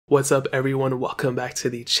What's up everyone, welcome back to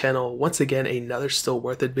the channel. Once again, another still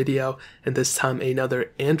worth it video, and this time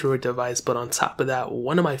another Android device, but on top of that,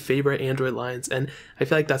 one of my favorite Android lines, and I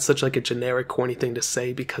feel like that's such like a generic corny thing to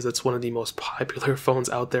say because it's one of the most popular phones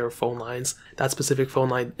out there, phone lines. That specific phone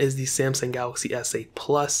line is the Samsung Galaxy S8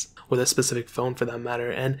 Plus, or this specific phone for that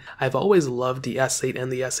matter, and I've always loved the S8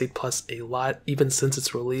 and the S8 Plus a lot, even since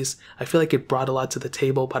its release. I feel like it brought a lot to the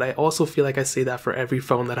table, but I also feel like I say that for every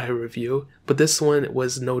phone that I review. But this one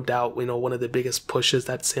was no doubt, one of the biggest pushes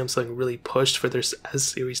that Samsung really pushed for their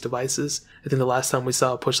S-series devices. I think the last time we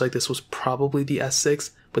saw a push like this was probably the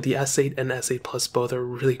S6, but the S8 and S8 Plus both are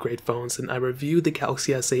really great phones, and I reviewed the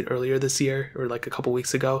Galaxy S8 earlier this year, or like a couple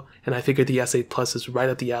weeks ago, and I figured the S8 Plus is right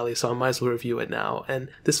up the alley, so I might as well review it now. And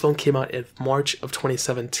this phone came out in March of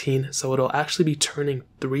 2017, so it'll actually be turning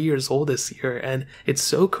 3 years old this year, and it's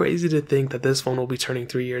so crazy to think that this phone will be turning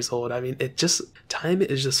 3 years old. I mean, time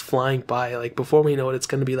is just flying by. Like, before we know it, it's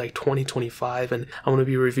going to be like 2025, and I'm going to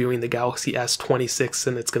be reviewing the Galaxy S26,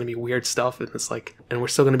 and it's going to be weird stuff, and we're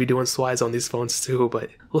still going to be doing slides on these phones too. But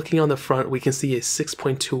looking on the front, we can see a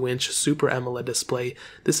 6.2-inch Super AMOLED display.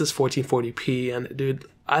 This is 1440p, and dude,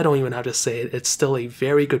 I don't even have to say it, it's still a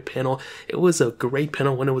very good panel. It was a great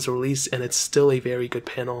panel when it was released, and it's still a very good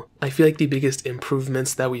panel. I feel like the biggest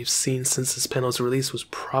improvements that we've seen since this panel's release was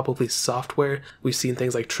probably software. We've seen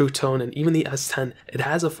things like True Tone, and even the S10, it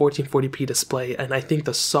has a 1440p display, and I think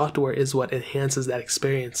the software is what enhances that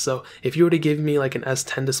experience. So if you were to give me like an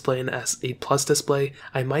S10 display and an S8 Plus display,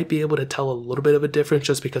 I might be able to tell a little bit of a difference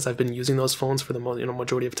just because I've been using those phones for the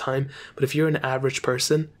majority of time. But if you're an average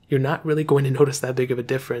person, you're not really going to notice that big of a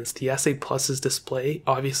difference. The S8 Plus's display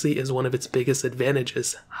obviously is one of its biggest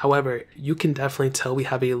advantages. However, you can definitely tell we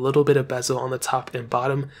have a little bit of bezel on the top and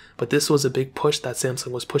bottom, but this was a big push that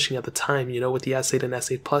Samsung was pushing at the time. With the S8 and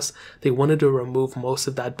S8 Plus, they wanted to remove most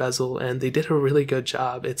of that bezel, and they did a really good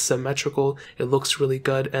job. It's symmetrical, it looks really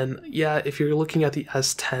good, and yeah, if you're looking at the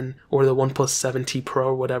S10 or the OnePlus 7T Pro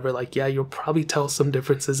or whatever, you'll probably tell some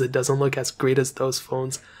differences. It doesn't look as great as those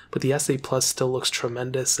phones, but the S8 Plus still looks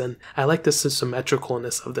tremendous, and I like the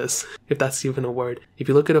symmetricalness of this, if that's even a word. If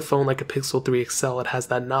you look at a phone like a Pixel 3 XL, it has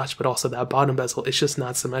that notch but also that bottom bezel. It's just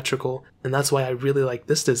not symmetrical, and that's why I really like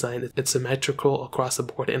this design. It's symmetrical across the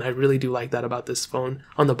board, and I really do like that about this phone.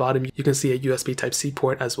 On the bottom, you can see a USB Type-C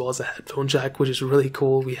port as well as a headphone jack, which is really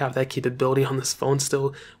cool. We have that capability on this phone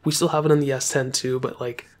still. We still have it on the S10 too, but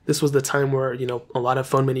this was the time where, a lot of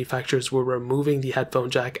phone manufacturers were removing the headphone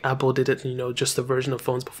jack. Apple did it, just the version of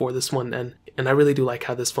phones before this one, and I really do like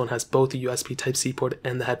how this phone has both the USB Type-C port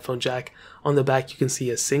and the headphone jack. On the back, you can see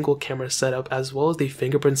a single camera setup as well as the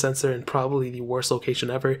fingerprint sensor in probably the worst location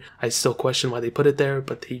ever. I still question why they put it there,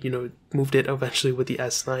 but they, moved it eventually with the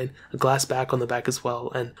S9. A glass back on the back as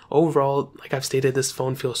well, and overall, like I've stated, this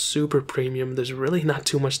phone feels super premium. There's really not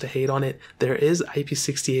too much to hate on it. There is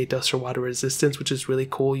IP68 dust or water resistance, which is really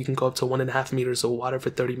cool. You can go up to 1.5 meters of water for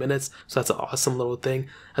 30 minutes, so that's an awesome little thing.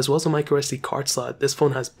 As well as a microSD card slot. This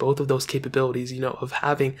phone has both of those capabilities, of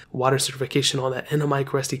having water certification on that and a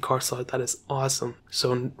microSD card slot. That is awesome.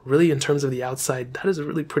 So really, in terms of the outside, that is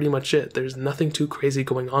really pretty much it. There's nothing too crazy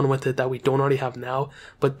going on with it that we don't already have now,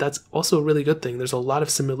 but that's also a really good thing. There's a lot of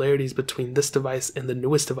similarities between this device and the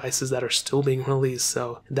newest devices that are still being released,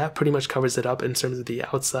 so that pretty much covers it up in terms of the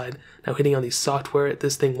outside. Now, hitting on the software,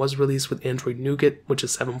 this thing was released with Android Nougat, which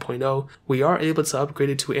is 7.0. We are able to upgrade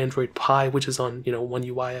it to Android Pie, which is on, One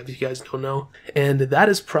UI, if you guys don't know. And that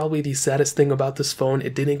is probably the saddest thing about this phone.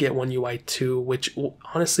 It didn't get One UI 2, which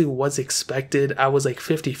honestly was expected. I was like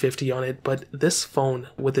 50-50 on it, but this phone,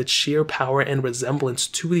 with its sheer power and resemblance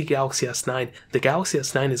to the Galaxy S9, the Galaxy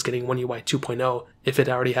S9 is getting One UI 2.0. If it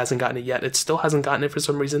already hasn't gotten it yet. It still hasn't gotten it for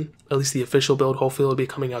some reason. At least the official build, hopefully it'll be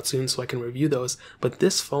coming out soon so I can review those. But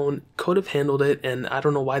this phone could have handled it, and I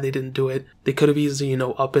don't know why they didn't do it. They could have easily,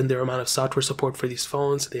 upped their amount of software support for these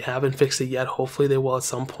phones. They haven't fixed it yet. Hopefully they will at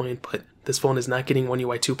some point, but this phone is not getting One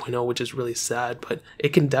UI 2.0, which is really sad, but it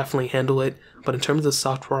can definitely handle it. But in terms of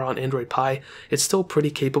software on Android Pie, it's still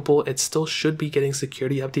pretty capable. It still should be getting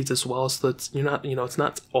security updates as well, so it's it's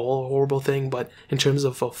not all a horrible thing, but in terms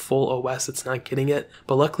of a full OS, it's not getting it.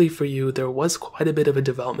 But luckily for you, there was quite a bit of a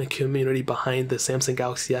development community behind the Samsung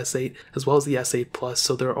Galaxy S8 as well as the S8 Plus,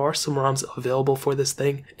 so there are some ROMs available for this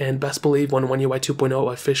thing, and best believe when One UI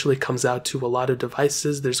 2.0 officially comes out to a lot of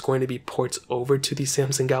devices, there's going to be ports over to the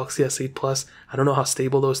Samsung Galaxy S8 Plus. I don't know how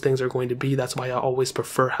stable those things are going to be. That's why I always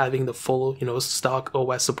prefer having the full, stock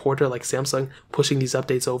OS supporter like Samsung pushing these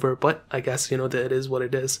updates over, but I guess, it is what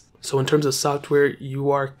it is. So in terms of software,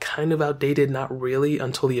 you are kind of outdated, not really,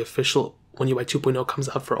 until the official One UI 2.0 comes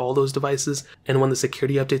out for all those devices and when the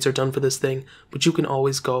security updates are done for this thing, but you can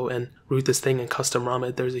always go and root this thing and custom ROM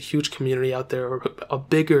it. There's a huge community out there, or a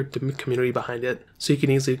bigger community behind it, so you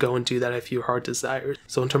can easily go and do that if your heart desires.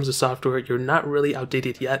 So in terms of software, you're not really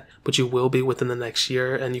outdated yet, but you will be within the next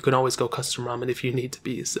year, and you can always go custom ROM it if you need to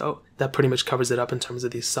be. So that pretty much covers it up in terms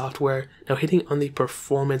of the software. Now hitting on the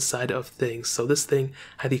performance side of things, so this thing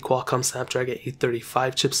had the Qualcomm Snapdragon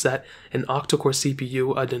 835 chipset, an octa-core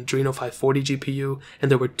CPU, an Adreno 540 GPU,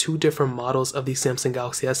 and there were two different models of the Samsung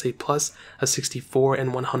Galaxy S8 Plus, a 64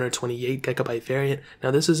 and 128 gigabyte variant.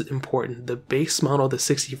 Now this is important. The base model, the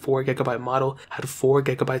 64 gigabyte model, had 4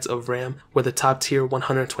 gigabytes of RAM, where the top tier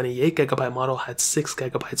 128 gigabyte model had 6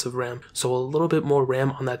 gigabytes of RAM. So a little bit more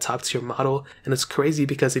RAM on that top tier model, and it's crazy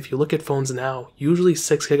because if you look at phones now, usually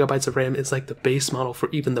 6 gigabytes of RAM is like the base model for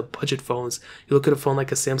even the budget phones. You look at a phone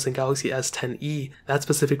like a Samsung Galaxy S10e, that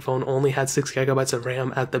specific phone only had 6 gigabytes of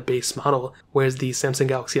RAM at the base model, whereas the Samsung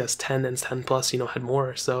Galaxy S10 and 10 Plus, had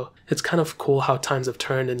more. So it's kind of cool how times have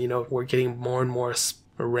turned, and we're getting more and more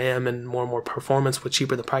RAM and more performance with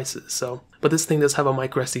cheaper the prices. So, but this thing does have a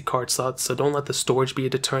micro SD card slot, so don't let the storage be a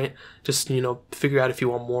deterrent. Just figure out if you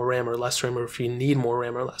want more RAM or less RAM, or if you need more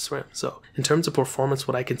RAM or less RAM. So in terms of performance,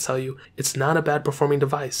 what I can tell you, it's not a bad performing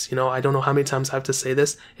device. I don't know how many times I have to say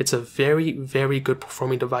this. It's a very, very good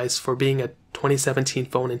performing device for being a 2017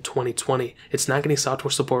 phone in 2020. It's not getting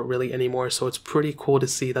software support really anymore, so it's pretty cool to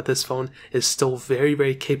see that this phone is still very,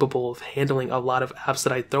 very capable of handling a lot of apps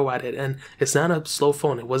that I throw at it. And it's not a slow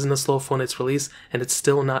phone. It wasn't a slow phone at its release, and it's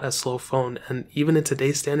still not a slow phone. And even in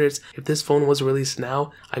today's standards, if this phone was released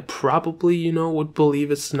now, I probably, would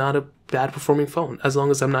believe it's not a bad performing phone, as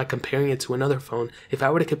long as I'm not comparing it to another phone. If I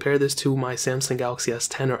were to compare this to my Samsung Galaxy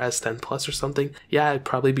S10 or S10 Plus or something, yeah, I'd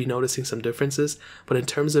probably be noticing some differences. But in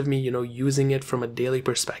terms of me, using it from a daily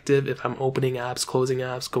perspective, if I'm opening apps, closing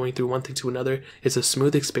apps, going through one thing to another, it's a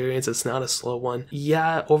smooth experience. It's not a slow one.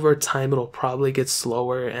 Yeah, over time it'll probably get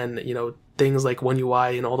slower, and things like One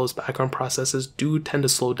UI and all those background processes do tend to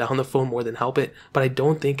slow down the phone more than help it, but I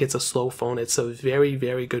don't think it's a slow phone. It's a very,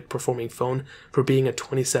 very good performing phone for being a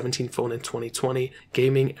 2017 phone in 2020.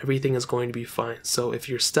 Gaming, everything is going to be fine. So if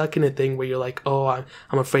you're stuck in a thing where you're like, oh,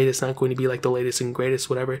 I'm afraid it's not going to be like the latest and greatest,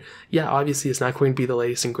 whatever, yeah, obviously it's not going to be the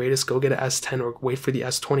latest and greatest. Go get an S10 or wait for the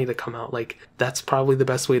S20 to come out. Like, that's probably the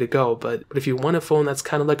best way to go. But if you want a phone that's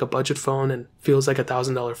kind of like a budget phone and feels like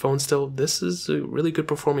 $1,000 phone still, this is a really good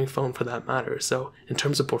performing phone for that matter. So in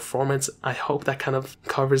terms of performance, I hope that kind of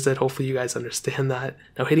covers it. Hopefully you guys understand that.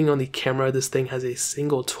 Now hitting on the camera, this thing has a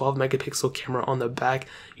single 12 megapixel camera on the back.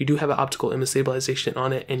 You do have an optical image stabilization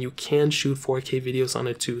on it, and you can shoot 4K videos on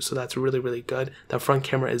it too, so that's really, really good. The front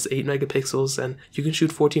camera is 8 megapixels, and you can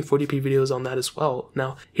shoot 1440p videos on that as well.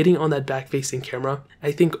 Now hitting on that back facing camera,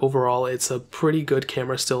 I think overall it's a pretty good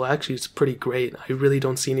camera still. Actually, it's pretty great. I really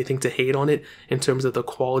don't see anything to hate on it in terms of the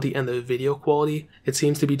quality and the video quality. It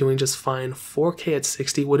seems to be doing just fine. 4K at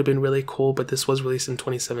 60 would have been really cool, but this was released in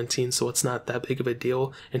 2017, so it's not that big of a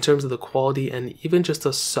deal. In terms of the quality and even just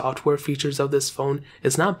the software features of this phone,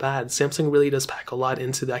 it's not bad. Samsung really does pack a lot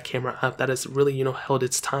into that camera app that has really, held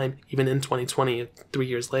its time even in 2020, 3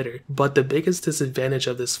 years later. But the biggest disadvantage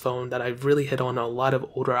of this phone that I've really hit on a lot of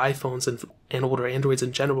older iPhones and older Androids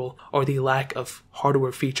in general are the lack of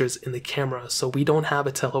hardware features in the camera. So we don't have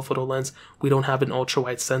a telephoto lens, we don't have an ultra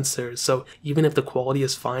wide sensor. So even if the quality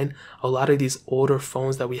is fine, a lot of these older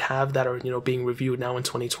phones that we have that are being reviewed now in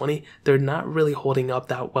 2020, they're not really holding up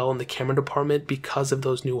that well in the camera department because of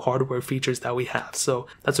those new hardware features that we have. So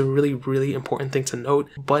that's a really, really important thing to note.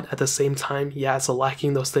 But at the same time, yeah, it's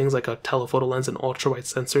lacking those things like a telephoto lens and ultra wide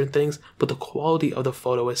sensor and things, but the quality of the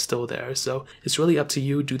photo is still there. So it's really up to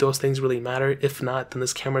you. Do those things really matter? If not, then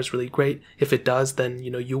this camera is really great. If it does, then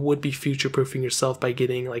you would be future proofing yourself by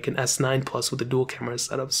getting like an S9 Plus with a dual camera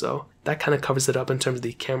setup. So that kind of covers it up in terms of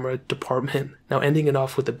the camera department. Now ending it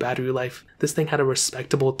off with the battery life, this thing had a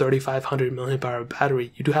respectable 3500 milliamp hour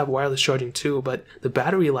battery. You do have wireless charging too, but the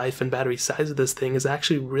battery life and battery size of this thing is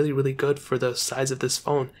actually really, really good for the size of this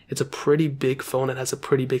phone. It's a pretty big phone. It has a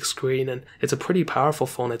pretty big screen, and it's a pretty powerful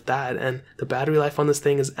phone at that. And the battery life on this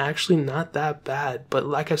thing is actually not that bad. But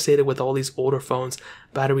like I've stated with all these older phones,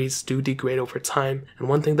 batteries do degrade over time. And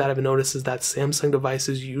one thing that I've noticed is that Samsung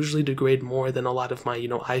devices usually degrade more than a lot of my,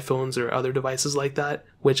 iPhones or other devices like that.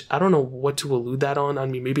 which I don't know what to allude that on. I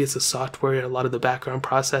mean, maybe it's the software and a lot of the background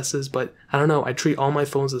processes, but I don't know. I treat all my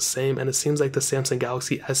phones the same, and it seems like the Samsung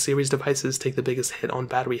Galaxy S series devices take the biggest hit on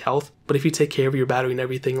battery health. But if you take care of your battery and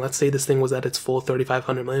everything, let's say this thing was at its full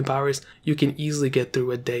 3500 mAh, you can easily get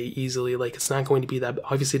through a day easily. Like, it's not going to be that,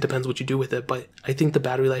 obviously it depends what you do with it, but I think the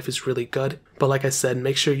battery life is really good. But like I said,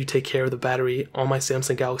 make sure you take care of the battery. All my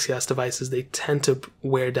Samsung Galaxy S devices, they tend to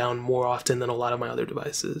wear down more often than a lot of my other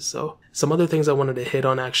devices. So some other things I wanted to hit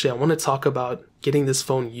on, actually, I want to talk about getting this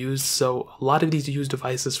phone used. So a lot of these used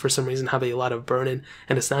devices for some reason have a lot of burn-in,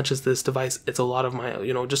 and it's not just this device, it's a lot of my,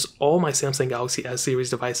 just all my Samsung Galaxy S series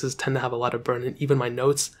devices tend to have a lot of burn-in, even my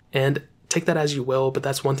Notes. And take that as you will, but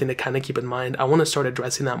that's one thing to kind of keep in mind. I want to start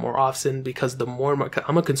addressing that more often, because the more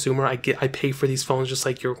I'm a consumer, I pay for these phones just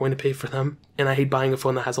like you're going to pay for them, and I hate buying a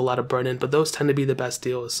phone that has a lot of burn-in, but those tend to be the best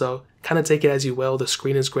deals. So kind of take it as you will. The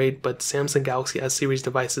screen is great, but Samsung Galaxy S series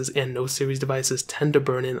devices and Note series devices tend to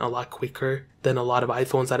burn in a lot quicker than a lot of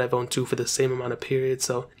iPhones that I've owned too for the same amount of period.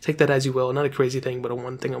 So take that as you will. Not a crazy thing, but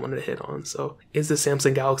one thing I wanted to hit on. So is the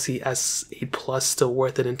Samsung Galaxy S8 Plus still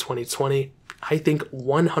worth it in 2020? I think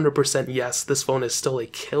 100% yes, this phone is still a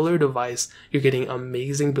killer device. You're getting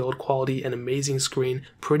amazing build quality, an amazing screen,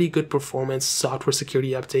 pretty good performance, software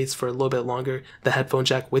security updates for a little bit longer, the headphone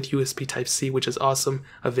jack with USB Type-C, which is awesome,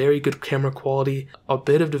 a very good camera quality, a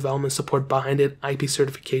bit of development support behind it, IP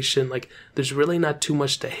certification. Like, there's really not too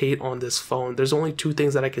much to hate on this phone. There's only two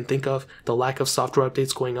things that I can think of: the lack of software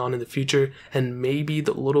updates going on in the future, and maybe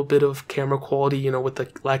the little bit of camera quality, with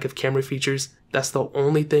the lack of camera features. That's the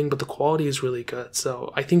only thing, but the quality is really good.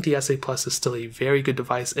 So I think the S8 Plus is still a very good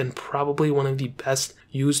device, and probably one of the best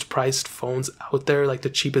used priced phones out there, like the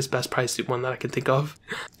cheapest, best priced one that I can think of.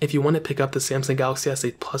 If you want to pick up the Samsung Galaxy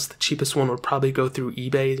S8 Plus, the cheapest one would probably go through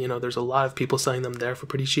eBay. There's a lot of people selling them there for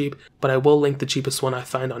pretty cheap, but I will link the cheapest one I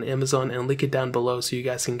find on Amazon and link it down below so you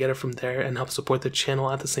guys can get it from there and help support the channel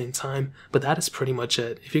at the same time. But that is pretty much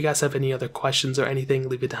it. If you guys have any other questions or anything,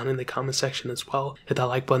 leave it down in the comment section as well. Hit that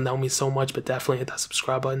like button, that would mean so much, but definitely hit that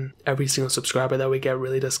subscribe button. Every single subscriber that we get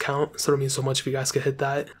really does count, so it means so much if you guys could hit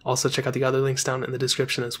that. Also, check out the other links down in the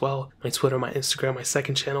description as well. My Twitter, my Instagram, my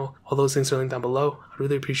second channel, all those things are linked down below. I'd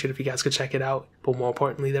really appreciate it if you guys could check it out. But more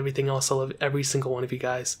importantly than everything else, I love every single one of you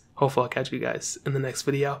guys. Hopefully I'll catch you guys in the next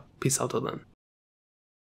video. Peace out till then.